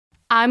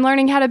I'm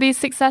learning how to be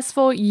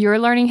successful. You're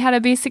learning how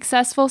to be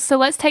successful. So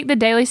let's take the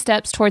daily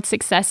steps towards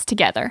success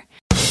together.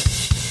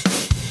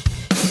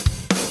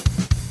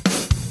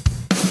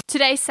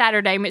 Today's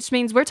Saturday, which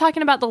means we're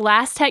talking about the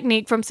last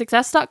technique from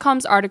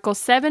Success.com's article,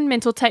 7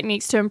 Mental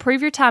Techniques to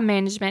Improve Your Time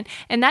Management,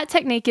 and that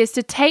technique is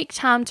to take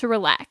time to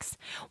relax.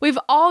 We've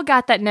all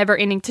got that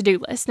never-ending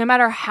to-do list. No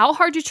matter how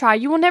hard you try,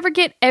 you will never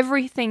get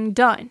everything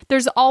done.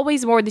 There's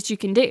always more that you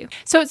can do.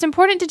 So it's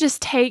important to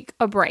just take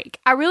a break.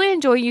 I really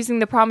enjoy using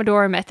the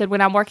Pomodoro method when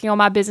I'm working on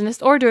my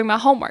business or doing my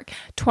homework.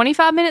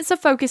 25 minutes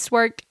of focused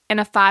work and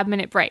a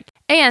 5-minute break.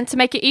 And to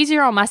make it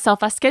easier on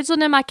myself, I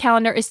scheduled in my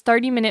calendar is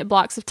 30-minute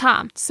blocks of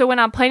time. So when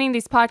I'm planning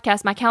these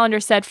podcasts, my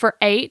calendar said for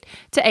 8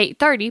 to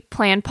 8:30,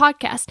 plan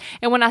podcast.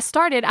 And when I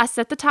started, I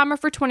set the timer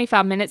for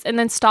 25 minutes and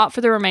then stopped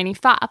for the remaining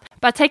 5.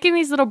 By taking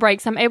these little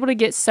breaks, I'm able to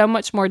get so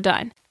much more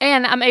done.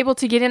 And I'm able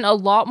to get in a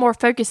lot more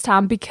focus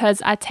time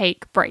because I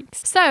take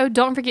breaks. So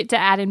don't forget to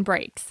add in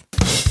breaks.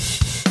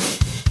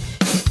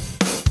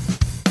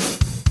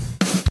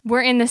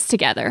 We're in this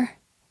together,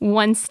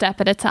 one step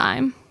at a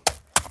time.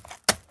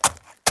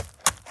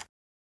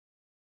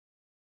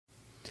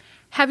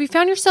 Have you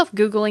found yourself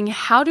Googling,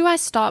 how do I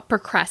stop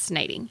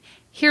procrastinating?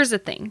 Here's the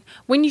thing.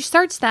 When you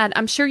search that,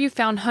 I'm sure you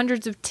found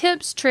hundreds of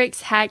tips,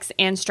 tricks, hacks,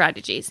 and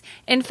strategies.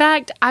 In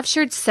fact, I've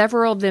shared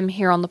several of them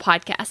here on the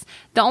podcast.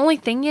 The only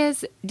thing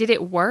is, did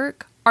it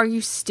work? Are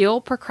you still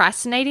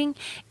procrastinating?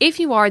 If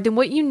you are, then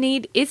what you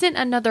need isn't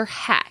another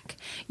hack.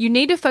 You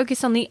need to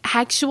focus on the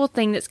actual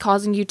thing that's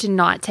causing you to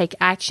not take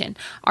action.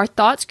 Our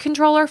thoughts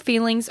control our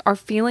feelings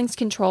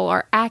control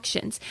our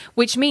actions,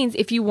 which means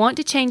if you want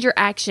to change your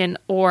action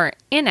or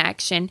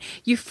inaction,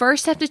 you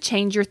first have to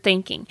change your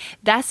thinking.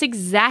 That's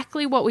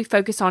exactly what we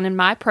focus on in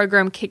my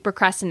program, Kick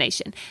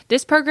Procrastination.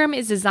 This program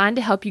is designed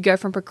to help you go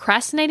from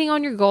procrastinating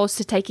on your goals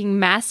to taking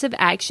massive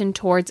action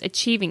towards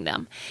achieving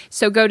them.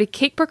 So go to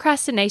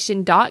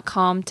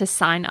kickprocrastination.com to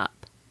sign up.